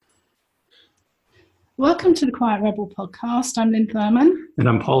Welcome to the Quiet Rebel podcast. I'm Lynn Thurman. And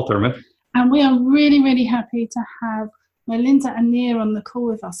I'm Paul Thurman. And we are really, really happy to have Melinda Anir on the call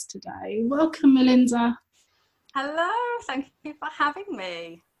with us today. Welcome, Melinda. Hello, thank you for having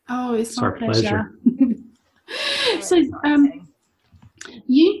me. Oh, it's our pleasure. So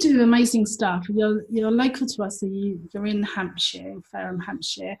you do amazing stuff. You're local to us, so you're in Hampshire, Fareham,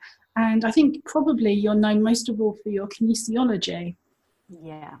 Hampshire. And I think probably you're known most of all for your kinesiology.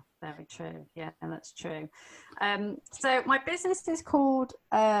 Yeah, very true. Yeah, that's true. So my business is called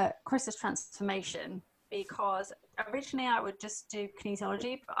Chris's Transformation because originally I would just do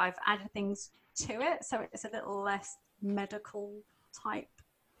kinesiology, but I've added things to it, so it's a little less medical type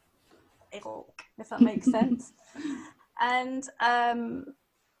ilk, if that makes sense. And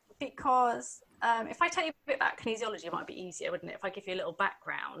because if I tell you a bit about kinesiology, it might be easier, wouldn't it? If I give you a little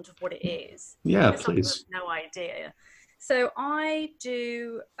background of what it is. Yeah, please. No idea. So I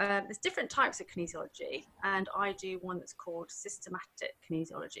do, there's different types of kinesiology, and I do one that's called systematic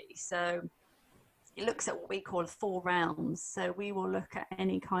kinesiology. So it looks at what we call 4 realms. So we will look at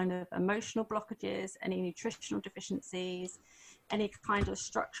any kind of emotional blockages, any nutritional deficiencies, any kind of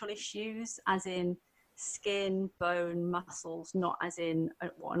structural issues, as in skin, bone, muscles, not as in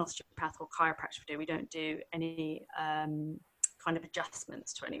what an osteopath or chiropractor would do. We don't do any kind of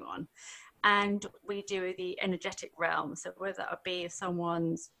adjustments to anyone. And we do the energetic realm. So whether that be if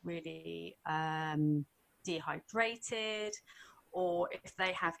someone's really dehydrated, or if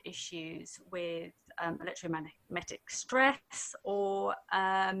they have issues with electromagnetic stress, or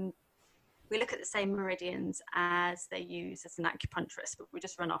we look at the same meridians as they use as an acupuncturist, but we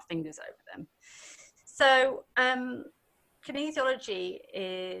just run our fingers over them. So kinesiology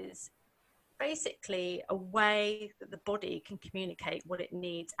is basically a way that the body can communicate what it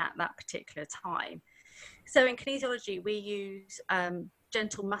needs at that particular time. So in kinesiology, we use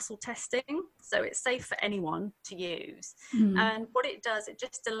gentle muscle testing, so it's safe for anyone to use. And what it does, it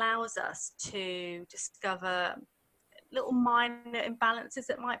just allows us to discover little minor imbalances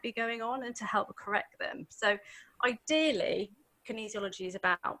that might be going on and to help correct them. So ideally, kinesiology is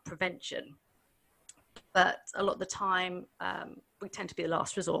about prevention, but a lot of the time we tend to be the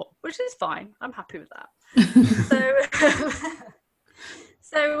last resort, which is fine. I'm happy with that.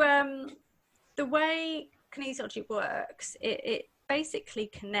 So the way kinesiology works, it basically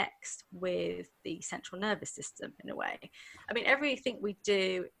connects with the central nervous system in a way. I mean, everything we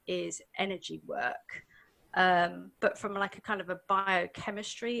do is energy work, but from like a kind of a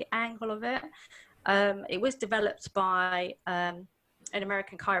biochemistry angle of it. It was developed by an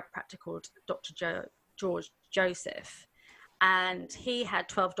American chiropractor called Dr. George Joseph, and he had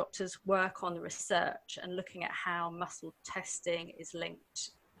 12 doctors work on the research and looking at how muscle testing is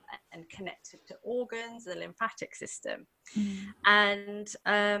linked and connected to organs, the lymphatic system. And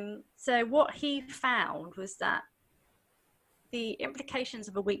so what he found was that the implications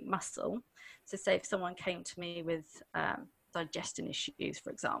of a weak muscle, so say if someone came to me with digestion issues,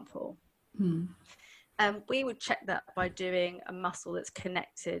 for example, we would check that by doing a muscle that's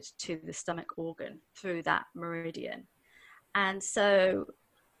connected to the stomach organ through that meridian. And so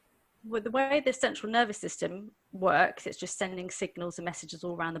with the way the central nervous system works, it's just sending signals and messages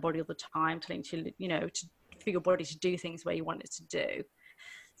all around the body all the time, telling you, for your body to do things where you want it to do.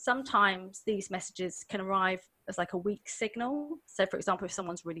 Sometimes these messages can arrive as like a weak signal. So for example, if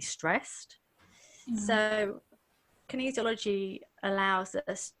someone's really stressed. So kinesiology allows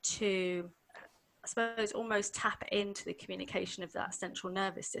us to, I suppose, almost tap into the communication of that central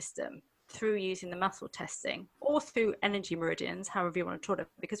nervous system through using the muscle testing or through energy meridians, however you want to talk it,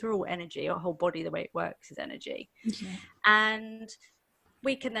 because we're all energy. Our whole body, the way it works, is energy. And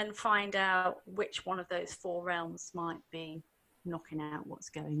we can then find out which one of those 4 realms might be knocking out what's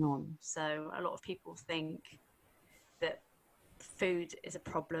going on. So a lot of people think that food is a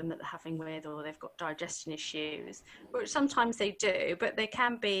problem that they're having with, or they've got digestion issues, which sometimes they do, but there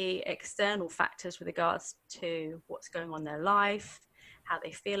can be external factors with regards to what's going on in their life, how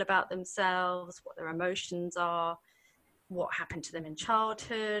they feel about themselves, what their emotions are, what happened to them in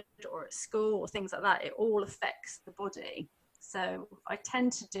childhood or at school or things like that. It all affects the body. So I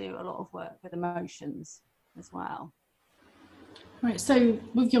tend to do a lot of work with emotions as well. Right, so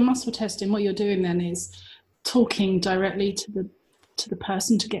with your muscle testing, what you're doing then is talking directly to the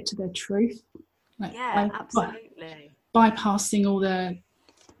person to get to their truth. Absolutely. Bypassing all the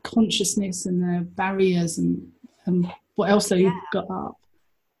consciousness and the barriers and what else they've got up.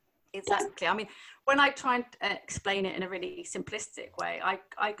 Exactly. I mean, when I try and explain it in a really simplistic way,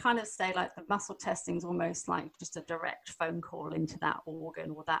 I kind of say like the muscle testing is almost like just a direct phone call into that organ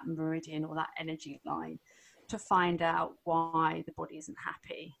or that meridian or that energy line to find out why the body isn't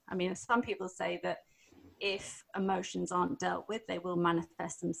happy. I mean, some people say that if emotions aren't dealt with, they will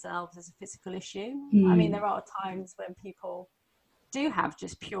manifest themselves as a physical issue. Mm. I mean, there are times when people do have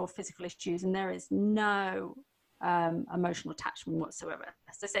just pure physical issues and there is no emotional attachment whatsoever.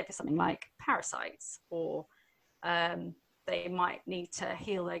 So say for something like parasites, or they might need to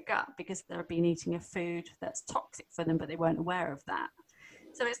heal their gut because they've been eating a food that's toxic for them, but they weren't aware of that.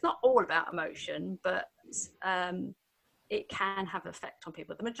 So it's not all about emotion, but it can have an effect on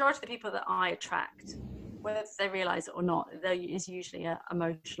people. The majority of the people that I attract, whether they realize it or not, there is usually an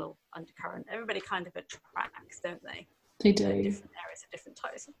emotional undercurrent. Everybody kind of attracts, don't they? They do. Different areas of different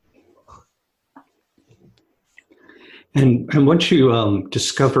types of people. And once you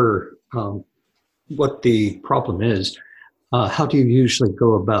discover what the problem is, how do you usually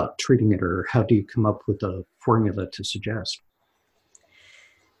go about treating it, or how do you come up with a formula to suggest?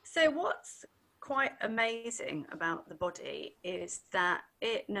 So what's quite amazing about the body is that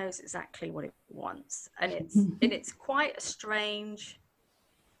it knows exactly what it wants, and it's quite a strange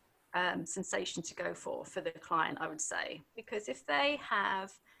sensation to go for the client, I would say, because if they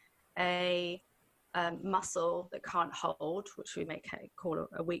have a muscle that can't hold, which we may call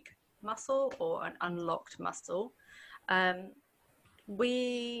a weak muscle or an unlocked muscle,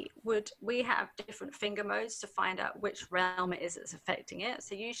 we have different finger modes to find out which realm it is that's affecting it.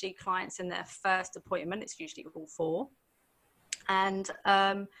 So usually clients in their first appointment, it's usually all 4. And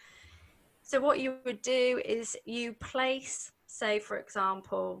so what you would do is you place, say for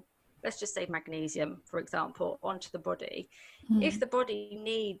example, let's just say magnesium, for example, onto the body. If the body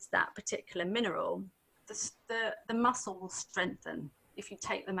needs that particular mineral, the muscle will strengthen. If you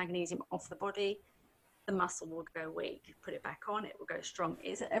take the magnesium off the body, the muscle will go weak. Put it back on, it will go strong.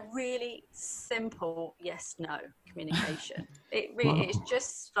 It's a really simple yes-no communication. It really is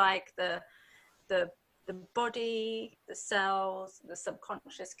just like the body, the cells, the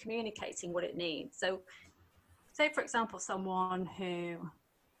subconscious communicating what it needs. So say, for example, someone who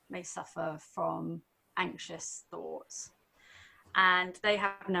may suffer from anxious thoughts and they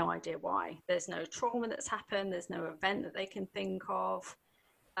have no idea why. There's no trauma that's happened. There's no event that they can think of.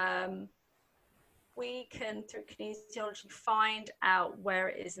 We can, through kinesiology, find out where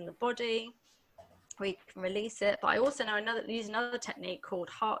it is in the body. We can release it. But I also use another technique called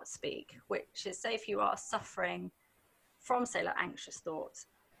heart speak, which is, say if you are suffering from, say, like anxious thoughts,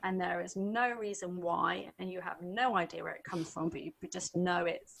 and there is no reason why, and you have no idea where it comes from, but you just know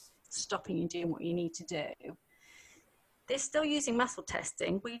it's stopping you doing what you need to do. They're still using muscle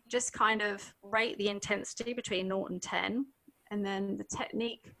testing. We just kind of rate the intensity between 0 and 10, and then the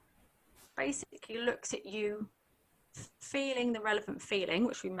technique basically looks at you feeling the relevant feeling,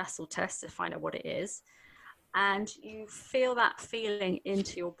 which we muscle test to find out what it is, and you feel that feeling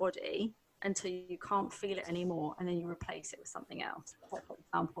into your body until you can't feel it anymore, and then you replace it with something else. For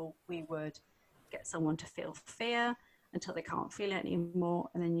example, we would get someone to feel fear until they can't feel it anymore,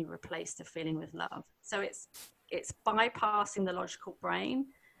 and then you replace the feeling with love. So it's bypassing the logical brain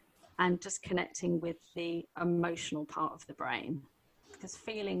and just connecting with the emotional part of the brain, because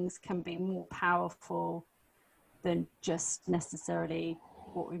feelings can be more powerful than just necessarily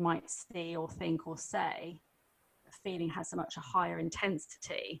what we might see or think or say. A feeling has a much higher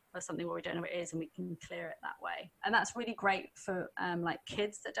intensity of something where we don't know what it is, and we can clear it that way. And that's really great for like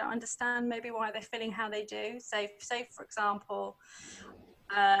kids that don't understand maybe why they're feeling how they do. Say for example,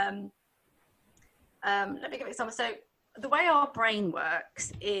 let me give an example. So the way our brain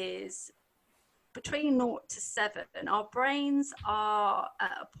works is between 0 to 7, our brains are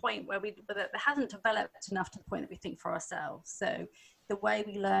at a point where they haven't developed enough to the point that we think for ourselves. So the way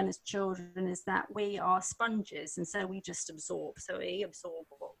we learn as children is that we are sponges, and so we just absorb. So we absorb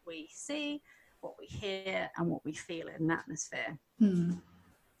what we see, what we hear, and what we feel in an atmosphere.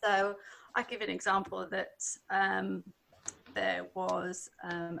 So I'll give you an example that there was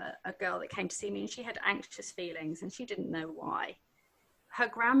a girl that came to see me, and she had anxious feelings and she didn't know why. Her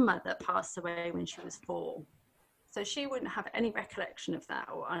grandmother passed away when she was 4. So she wouldn't have any recollection of that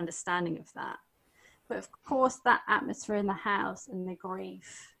or understanding of that. But of course, that atmosphere in the house and the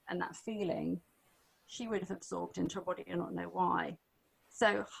grief and that feeling, she would have absorbed into her body and not know why.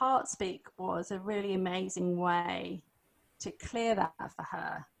 So Heart Speak was a really amazing way to clear that for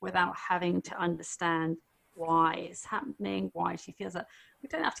her without having to understand why it's happening, why she feels that. We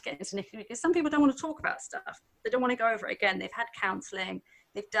don't have to get into nitty-gritty, because some people don't want to talk about stuff. They don't want to go over it again. They've had counselling,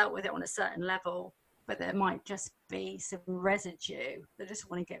 they've dealt with it on a certain level, but there might just be some residue they just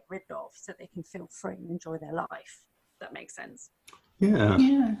want to get rid of so they can feel free and enjoy their life. That makes sense.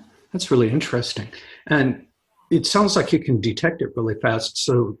 Yeah, that's really interesting. And it sounds like you can detect it really fast.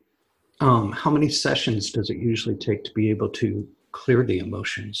 So how many sessions does it usually take to be able to clear the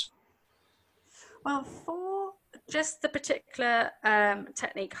emotions? Well, for just the particular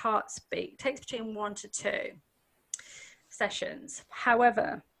technique, Heartspeak, takes between 1 to 2 sessions.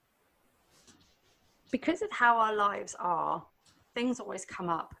 However, because of how our lives are, things always come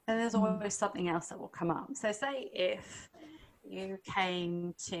up, and there's always something else that will come up. So say if you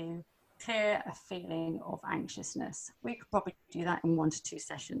came to clear a feeling of anxiousness, we could probably do that in 1 to 2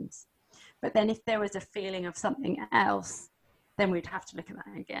 sessions. But then if there was a feeling of something else, then we'd have to look at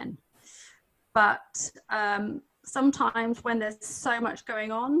that again. But sometimes when there's so much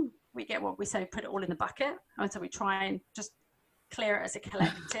going on, we get what we say, put it all in the bucket. And so we try and just clear it as a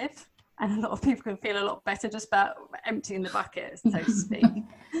collective. And a lot of people can feel a lot better just about emptying the bucket, so to speak.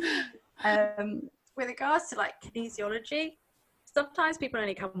 With regards to like kinesiology, sometimes people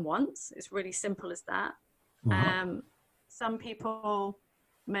only come once. It's really simple as that. Some people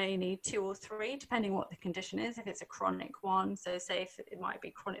may need 2 or 3, depending what the condition is, if it's a chronic one. So say if it might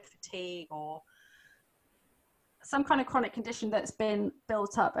be chronic fatigue or some kind of chronic condition that's been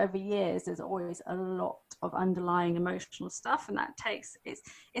built up over years. There's always a lot of underlying emotional stuff, and that takes,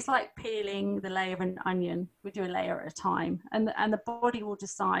 it's like peeling the layer of an onion. We do a layer at a time, and the body will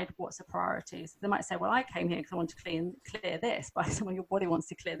decide what's the priorities. They might say, well, I came here because I want to clear this, but I said, well, your body wants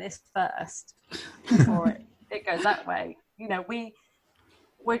to clear this first before it goes that way. You know,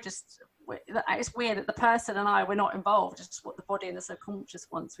 it's weird that the person and I, we're not involved. It's just what the body and the subconscious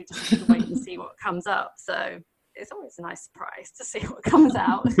wants. We just have to wait and see what comes up. So it's always a nice surprise to see what comes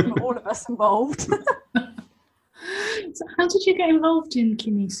out. All of us involved. So how did you get involved in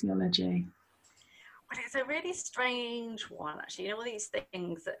kinesiology? Well, it's a really strange one, actually. You know, all these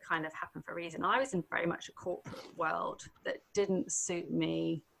things that kind of happen for a reason. I was in very much a corporate world that didn't suit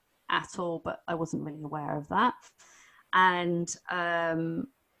me at all, but I wasn't really aware of that. And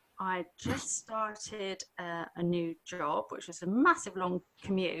I just started a new job, which was a massive long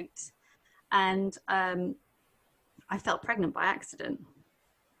commute. And I fell pregnant by accident.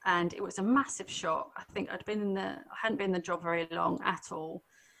 And it was a massive shock. I think I hadn't been in the job very long at all.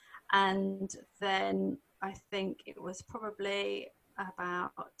 And then I think it was probably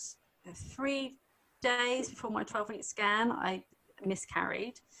about 3 days before my 12-week scan, I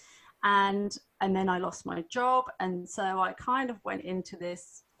miscarried. And then I lost my job. And so I kind of went into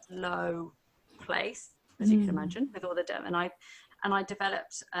this low place, as you can imagine, with all the debt. And I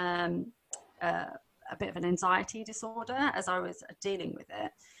developed a bit of an anxiety disorder as I was dealing with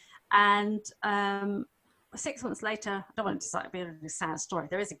it. And 6 months later, I don't want it to be a really sad story.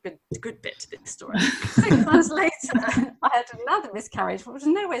 There is a good bit to this story. 6 months later, I had another miscarriage, which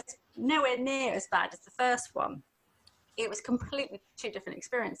was nowhere near as bad as the first one. It was completely 2 different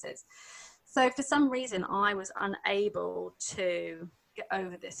experiences. So for some reason, I was unable to get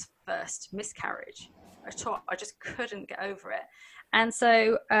over this first miscarriage. I just couldn't get over it. And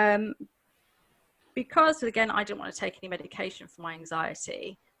so because, again, I didn't want to take any medication for my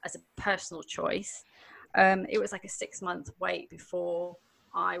anxiety as a personal choice, it was like a 6-month wait before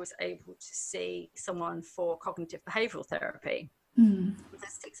I was able to see someone for cognitive behavioral therapy. So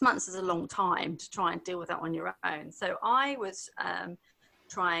 6 months is a long time to try and deal with that on your own. So I was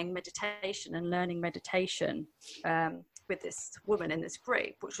trying meditation and learning meditation with this woman in this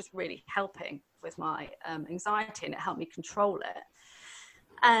group, which was really helping with my anxiety, and it helped me control it.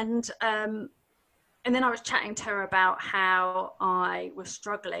 And then I was chatting to her about how I was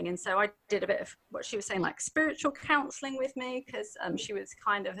struggling. And so I did a bit of what she was saying, like spiritual counseling with me, because she was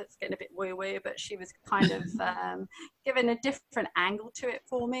kind of, it's getting a bit woo-woo, but she was kind of giving a different angle to it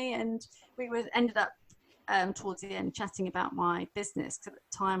for me. And we ended up towards the end chatting about my business. Because at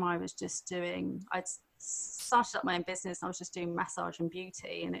the time I'd started up my own business. I was just doing massage and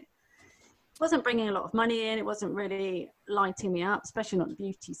beauty, and it wasn't bringing a lot of money in. It wasn't really lighting me up, especially not the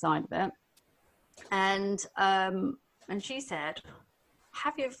beauty side of it. And she said,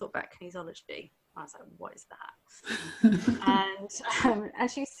 have you ever thought about kinesiology? I was like, what is that?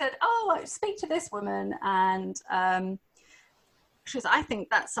 And she said, oh, I speak to this woman, and she was, I think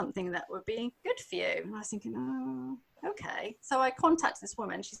that's something that would be good for you. And I was thinking, oh, okay. So I contacted this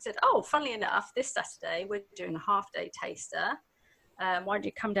woman. She said, oh, funnily enough, this Saturday we're doing a half-day taster. Why don't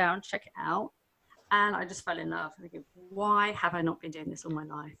you come down, check it out? And I just fell in love. Thinking, why have I not been doing this all my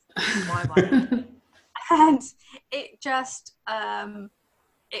life? Why have I not? And it just,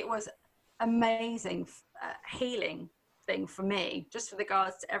 it was amazing healing thing for me, just with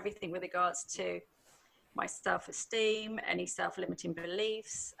regards to everything, with regards to my self-esteem, any self-limiting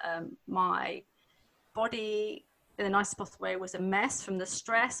beliefs. My body, in the nicest possible way, was a mess from the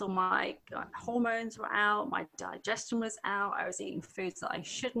stress. All my hormones were out, my digestion was out, I was eating foods that I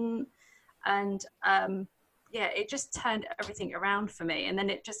shouldn't. And it just turned everything around for me. And then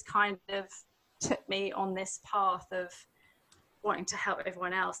it just kind of took me on this path of wanting to help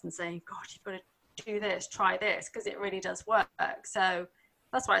everyone else and saying, God, you've got to do this, try this, because it really does work. So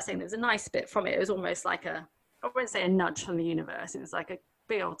that's why I was saying there's a nice bit from it. It was almost like I wouldn't say a nudge from the universe. It was like a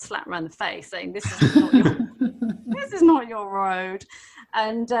big old slap around the face saying, this is not your, this is not your road.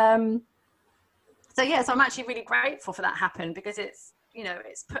 And so I'm actually really grateful for that happened, because it's, you know,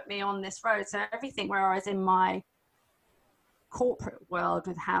 it's put me on this road. So everything where I was in my corporate world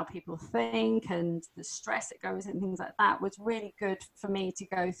with how people think and the stress that goes in, things like that, was really good for me to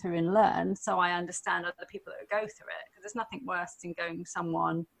go through and learn, so I understand other people that go through it. Because there's nothing worse than going to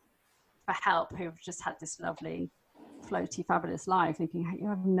someone for help who've just had this lovely floaty fabulous life, thinking, you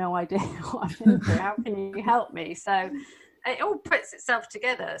have no idea what I've been through, how can you help me? So it all puts itself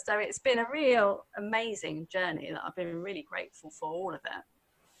together. So it's been a real amazing journey that I've been really grateful for all of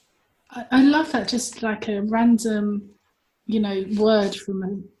it. I love that, just like a random, you know, word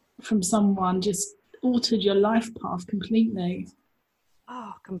from someone just altered your life path completely.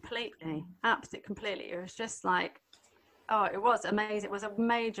 Oh, completely. Absolutely, completely. It was just like, oh, it was amazing. It was a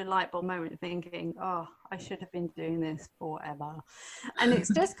major light bulb moment, thinking, oh, I should have been doing this forever. And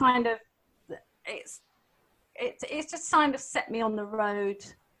it's just kind of, it's just kind of set me on the road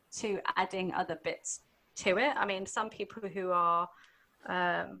to adding other bits to it. I mean, some people who are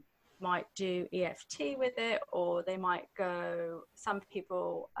might do EFT with it, or they might go, some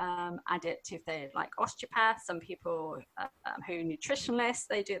people add it to, if they're like osteopaths, some people who are nutritionalists,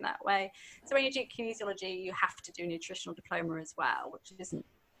 they do it that way. So when you do kinesiology, you have to do nutritional diploma as well, which isn't,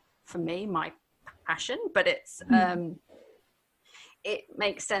 for me, my passion, but it's it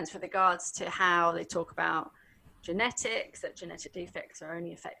makes sense with regards to how they talk about genetics, that genetic defects are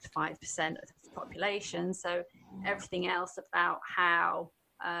only affect 5% of the population. So everything else about how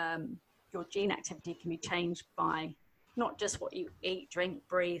your gene activity can be changed by not just what you eat, drink,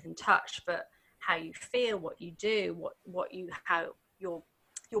 breathe, and touch, but how you feel, what you do, how your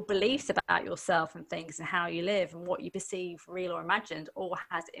beliefs about yourself and things, and how you live, and what you perceive, real or imagined, all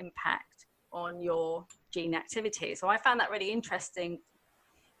has impact on your gene activity. So I found that really interesting.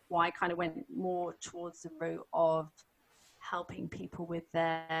 Why I kind of went more towards the route of helping people with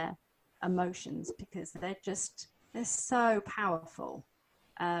their emotions, because they're so powerful.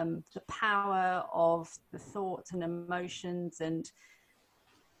 The power of the thoughts and emotions and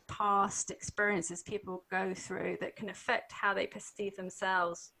past experiences people go through that can affect how they perceive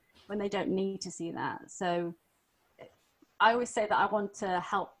themselves when they don't need to see that. So I always say that I want to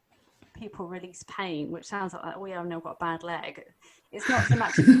help people release pain, which sounds like, oh yeah, I've now got a bad leg. It's not so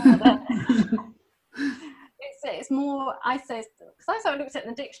much it's more, I say, because I looked at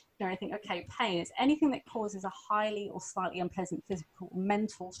the dictionary, I think, okay, pain is anything that causes a highly or slightly unpleasant physical,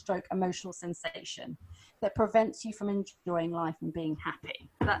 mental, stroke, emotional sensation that prevents you from enjoying life and being happy.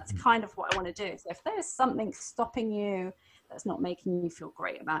 That's kind of what I want to do. So if there's something stopping you that's not making you feel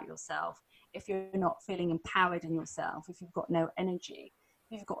great about yourself, if you're not feeling empowered in yourself, if you've got no energy,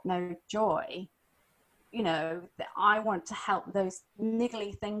 if you've got no joy, you know, that I want to help those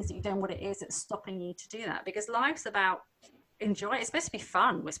niggly things that you don't know what it is that's stopping you to do that. Because life's about enjoy. It's supposed to be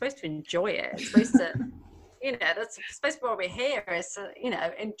fun. We're supposed to enjoy it. It's supposed to, you know, that's supposed to be why we're here, is to, you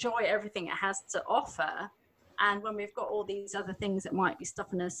know, enjoy everything it has to offer. And when we've got all these other things that might be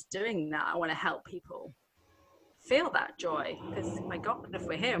stopping us doing that, I want to help people feel that joy. Because, my God, if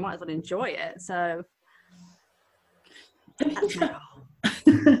we're here, we might as well enjoy it. So that's my goal.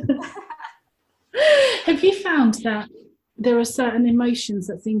 Have you found that there are certain emotions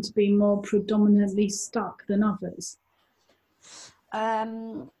that seem to be more predominantly stuck than others?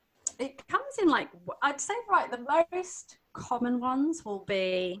 It comes in, like, I'd say, right, the most common ones will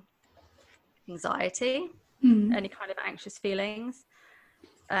be anxiety, any kind of anxious feelings,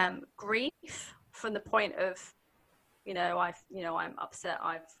 grief, from the point of, I'm upset,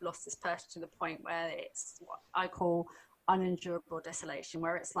 I've lost this person, to the point where it's what I call unendurable desolation,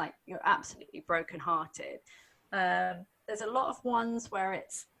 where it's like you're absolutely brokenhearted. There's a lot of ones where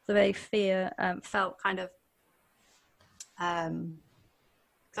it's they felt kind of,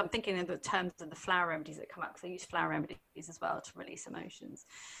 because I'm thinking in the terms of the flower remedies that come up, because I use flower remedies as well to release emotions.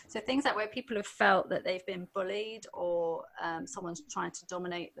 So things like where people have felt that they've been bullied, or someone's trying to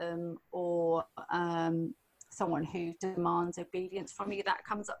dominate them, or someone who demands obedience from you, that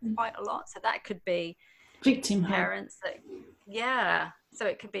comes up quite a lot. So that could be Victimhood. Parents so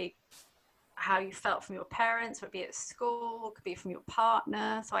it could be how you felt from your parents, would be at school, it could be from your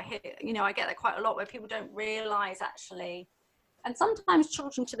partner. So I get that quite a lot, where people don't realize, actually, and sometimes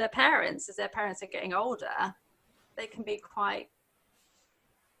children to their parents, as their parents are getting older, they can be quite,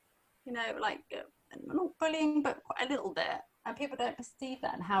 like, not bullying, but quite a little bit, and people don't perceive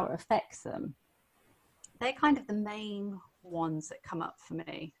that and how it affects them. they're kind of the main ones that come up for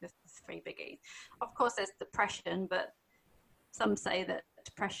me, the three biggies. Of course, there's depression, but some say that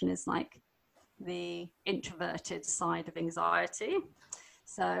depression is like the introverted side of anxiety.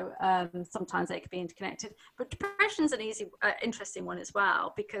 So sometimes they could be interconnected. But depression's an interesting one as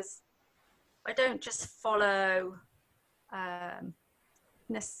well, because I don't just follow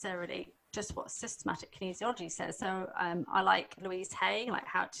necessarily just what systematic kinesiology says. So I like Louise Hay, like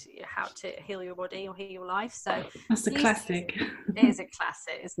how to heal your body or heal your life. So that's a classic. It is a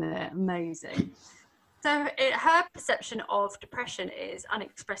classic, isn't it? Amazing. So her perception of depression is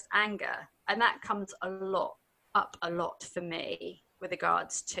unexpressed anger, and that comes up a lot for me with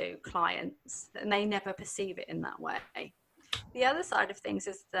regards to clients, and they never perceive it in that way. The other side of things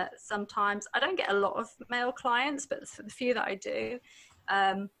is that sometimes I don't get a lot of male clients, but for the few that I do,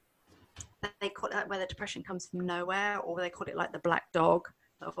 they call it where the depression comes from nowhere, or they call it like the black dog.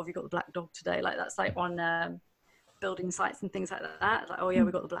 Oh, have you got the black dog today? Like that's like on building sites and things like that. Like, oh yeah,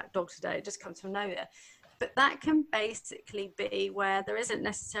 we got the black dog today. It just comes from nowhere. But that can basically be where there isn't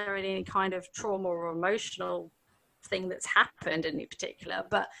necessarily any kind of trauma or emotional thing that's happened in particular.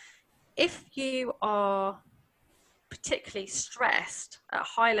 But if you are particularly stressed, at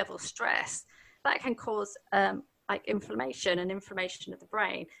high level stress, that can cause like inflammation of the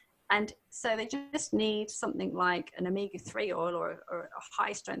brain. And so they just need something like an omega-3 oil or a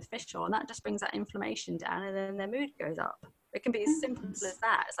high strength fish oil, and that just brings that inflammation down, and then their mood goes up. It can be as simple as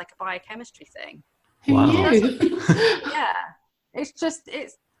that. It's like a biochemistry thing. Who knew? Yeah,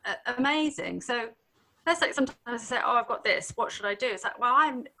 it's amazing. So that's like sometimes I say, oh, I've got this, what should I do? It's like, well,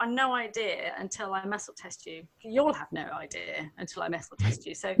 I'm no idea until I muscle test you. You'll have no idea until I muscle test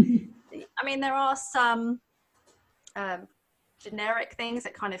you. So, I mean, there are some generic things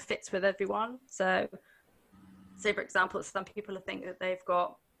that kind of fits with everyone. So, say for example, some people think that they've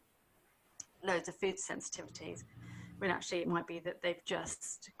got loads of food sensitivities, when actually it might be that they've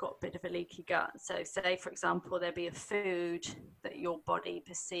just got a bit of a leaky gut. So say for example, there'd be a food that your body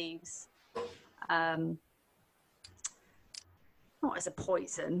perceives not as a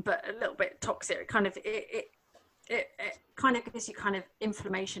poison, but a little bit toxic. It kind of gives you kind of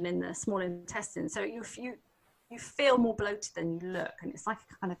inflammation in the small intestine. So you feel more bloated than you look, and it's like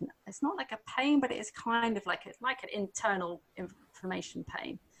it's not like a pain, but it is kind of like it's like an internal inflammation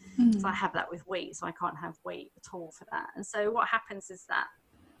pain. So I have that with wheat, so I can't have wheat at all for that. And so what happens is that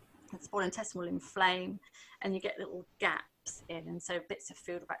the small intestine will inflame, and you get little gaps in, and so bits of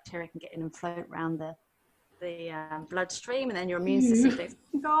food or bacteria can get in and float around the bloodstream, and then your immune system thinks,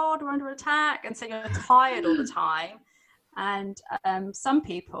 oh God, we're under attack, and so you're tired all the time. And some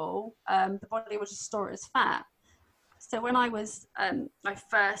people, the body will just store it as fat. So when I was, I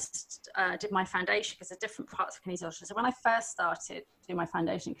first did my foundation, because there's different parts of kinesiology. So when I first started doing my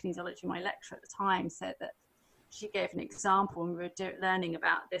foundation in kinesiology, my lecturer at the time said that she gave an example when we were learning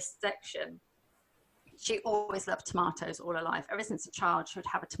about this section. She always loved tomatoes all her life. Ever since a child, she would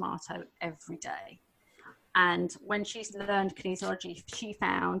have a tomato every day. And when she learned kinesiology, she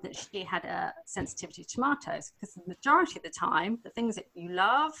found that she had a sensitivity to tomatoes, because the majority of the time, the things that you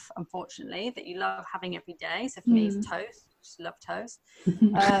love, unfortunately, that you love having every day, so for me it's toast, I just love toast,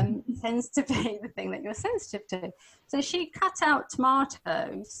 tends to be the thing that you're sensitive to. So she cut out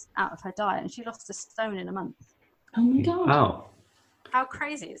tomatoes out of her diet, and she lost 1 stone in a month. Oh my God. Wow. How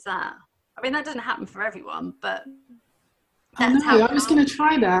crazy is that? I mean, that doesn't happen for everyone, but that's I was going to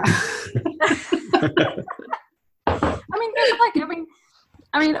try that.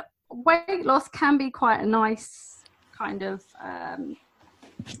 I mean, weight loss can be quite a nice kind of,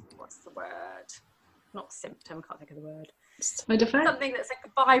 what's the word? Not symptom, I can't think of the word. Side effect? Something that's like a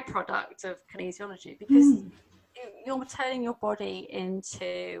byproduct of kinesiology, because you're turning your body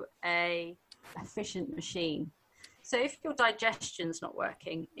into a efficient machine. So if your digestion's not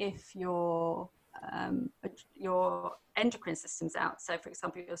working, if your endocrine system's out, so for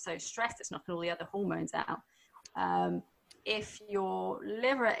example, you're so stressed, it's knocking all the other hormones out. If your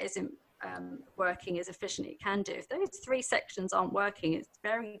liver isn't working as efficient as it can do, if those 3 sections aren't working, it's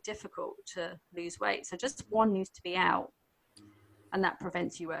very difficult to lose weight. So just one needs to be out, and that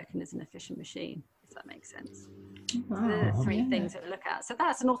prevents you working as an efficient machine, if that makes sense. Wow. So there are 3 things that we look at. So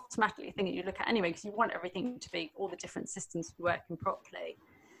that's an automatic thing that you look at anyway, because you want everything to be, all the different systems to be working properly.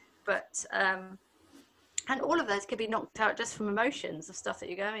 But and all of those can be knocked out just from emotions of stuff that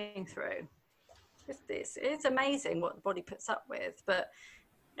you're going through. It's amazing what the body puts up with. But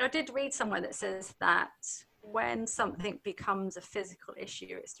I did read somewhere that says that when something becomes a physical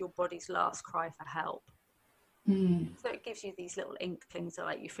issue, it's your body's last cry for help. So it gives you these little inklings of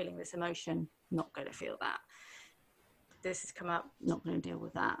like, you're feeling this emotion, not going to feel that. This has come up, not going to deal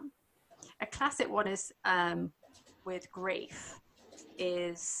with that. a classic one is with grief,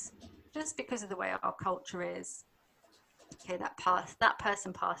 is just because of the way our culture is. Okay, that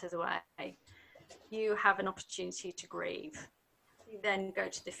person passes away. You have an opportunity to grieve. You then go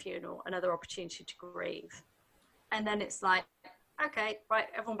to the funeral, another opportunity to grieve. And then it's like, okay, right,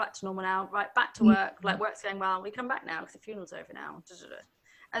 everyone back to normal now, right, back to work, like work's going well, we come back now because the funeral's over now.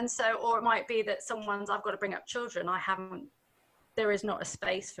 And so, or it might be that I've got to bring up children, there is not a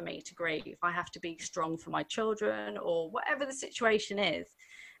space for me to grieve. I have to be strong for my children, or whatever the situation is.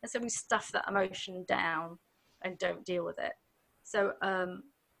 And so we stuff that emotion down and don't deal with it. So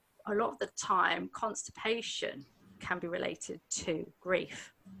a lot of the time, constipation can be related to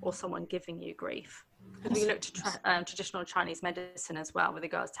grief, or someone giving you grief. Because we look to traditional Chinese medicine as well with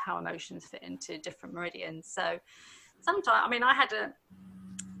regards to how emotions fit into different meridians. So sometimes, I mean, I had a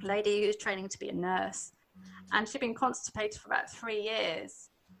lady who was training to be a nurse, and she'd been constipated for about 3 years.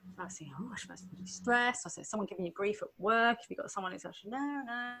 I was thinking, oh, she must be stressed. I said, someone giving you grief at work? Have you got someone who's actually, no.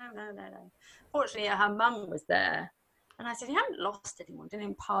 Fortunately, her mum was there. And I said, you haven't lost anyone, didn't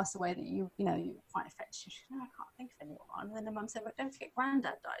even pass away that you're quite affected. She said, no, I can't think of anyone. And then the mum said, but don't forget,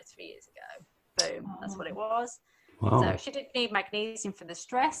 Granddad died 3 years ago. Boom, that's what it was. Wow. So she didn't need magnesium for the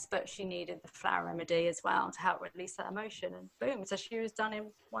stress, but she needed the flower remedy as well to help release that emotion. And boom, so she was done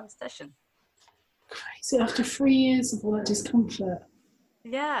in one session. Crazy, after 3 years of all that discomfort.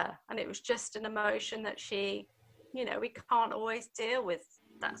 Yeah, and it was just an emotion that she, we can't always deal with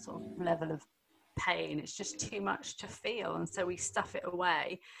that sort of level of pain. It's just too much to feel, and so we stuff it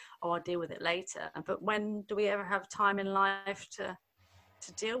away. I'll deal with it later. But when do we ever have time in life to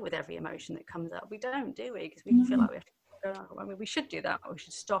deal with every emotion that comes up? We don't, do we? Because we feel like we have to. I mean, we should do that. We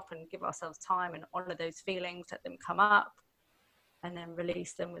should stop and give ourselves time and honor those feelings, let them come up, and then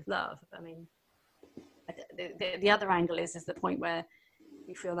release them with love. I mean, the other angle is the point where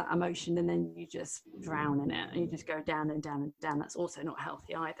you feel that emotion and then you just drown in it and you just go down and down and down. That's also not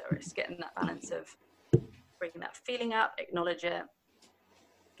healthy either. It's getting that balance of bringing that feeling up, acknowledge it,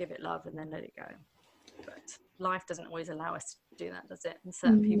 give it love, and then let it go. But life doesn't always allow us to do that, does it? In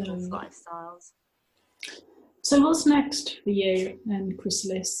certain people's lifestyles. So what's next for you and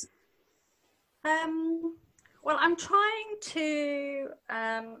Chrysalis? Well, I'm trying to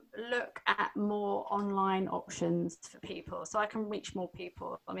look at more online options for people so I can reach more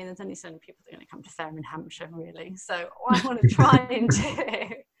people. I mean, there's only so many people that are going to come to Fareham in Hampshire, really. So what I want to try and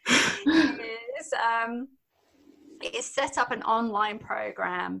do is set up an online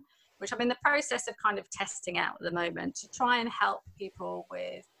program, which I'm in the process of kind of testing out at the moment, to try and help people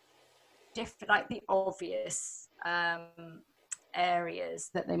with different, like the obvious areas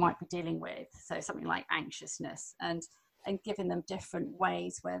that they might be dealing with, so something like anxiousness, and giving them different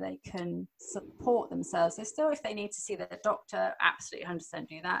ways where they can support themselves. So still, if they need to see their doctor, absolutely 100%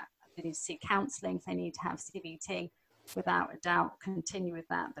 do that. If they need to see counselling, if they need to have CBT, without a doubt continue with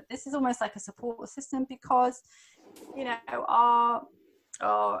that. But this is almost like a support system, because our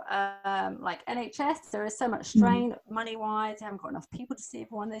like NHS, there is so much strain money wise. They haven't got enough people to see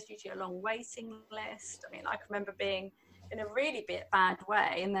everyone. There's usually a long waiting list. I mean, I can remember being in a really bad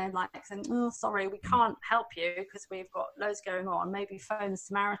way, and they're like saying, oh, sorry, we can't help you because we've got loads going on. Maybe phone the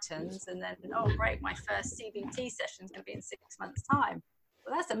Samaritans. And then, oh great, my first CBT session is going to be in 6 months' time.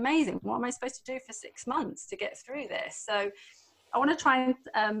 Well, that's amazing. What am I supposed to do for 6 months to get through this? So I want to try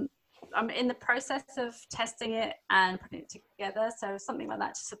and I'm in the process of testing it and putting it together, so something like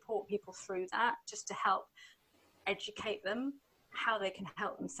that to support people through that, just to help educate them how they can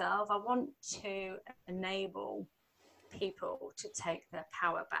help themselves. I want to enable people to take their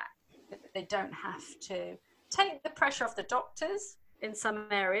power back. They don't have to take the pressure off the doctors in some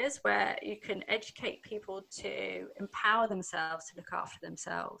areas, where you can educate people to empower themselves to look after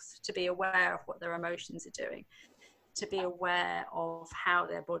themselves, to be aware of what their emotions are doing, to be aware of how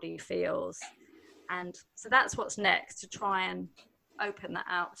their body feels. And so that's what's next, to try and open that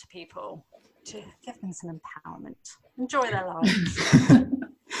out to people, to give them some empowerment, enjoy their lives.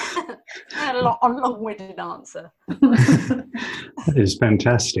 A long-winded answer. That is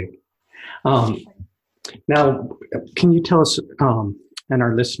fantastic. Now, can you tell us and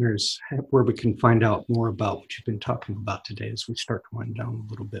our listeners where we can find out more about what you've been talking about today as we start to wind down a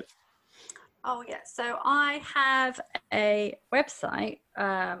little bit? Oh, yeah. So I have a website,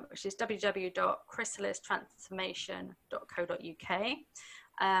 which is www.chrysalistransformation.co.uk.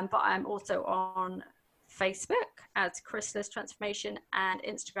 But I'm also on Facebook as Chrysalis Transformation and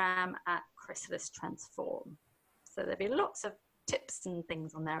Instagram at Chrysalis Transform. So there'll be lots of tips and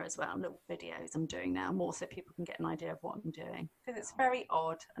things on there as well, little videos I'm doing now, more so people can get an idea of what I'm doing, because it's very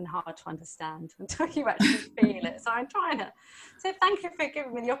odd and hard to understand until you actually feel it. So I'm trying to, so thank you for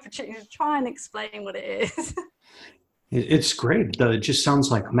giving me the opportunity to try and explain what it is. It's great. It just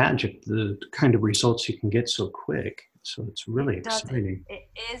sounds like magic, the kind of results you can get so quick. So it's really exciting. It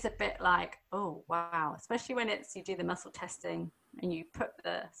is a bit like, oh, wow. Especially when you do the muscle testing and you put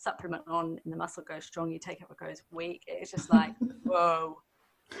the supplement on and the muscle goes strong, you take it, it goes weak. It's just like, whoa,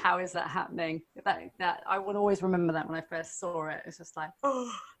 how is that happening? That I will always remember that when I first saw it. It's just like,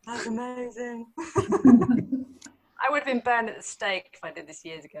 oh, that's amazing. I would have been burned at the stake if I did this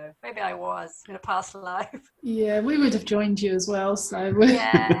years ago. Maybe I was in a past life. Yeah, we would have joined you as well. So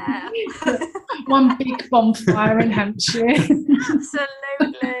yeah, one big bonfire in Hampshire.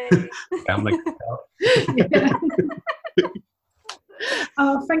 Absolutely. Family. Yeah.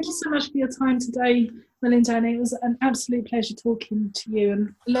 Thank you so much for your time today, Melinda. And it was an absolute pleasure talking to you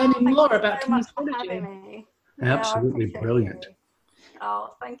and learning more about kinesiology. Absolutely brilliant.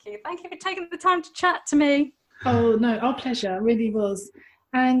 Oh, thank you. Thank you for taking the time to chat to me. Oh, no, our pleasure. It really was.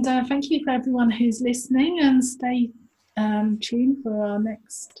 And thank you for everyone who's listening, and stay tuned for our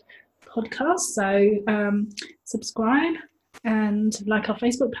next podcast. So subscribe and like our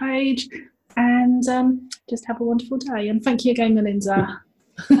Facebook page, and just have a wonderful day. And thank you again, Melinda.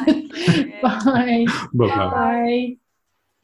 Thank you. Bye. Bye-bye. Bye.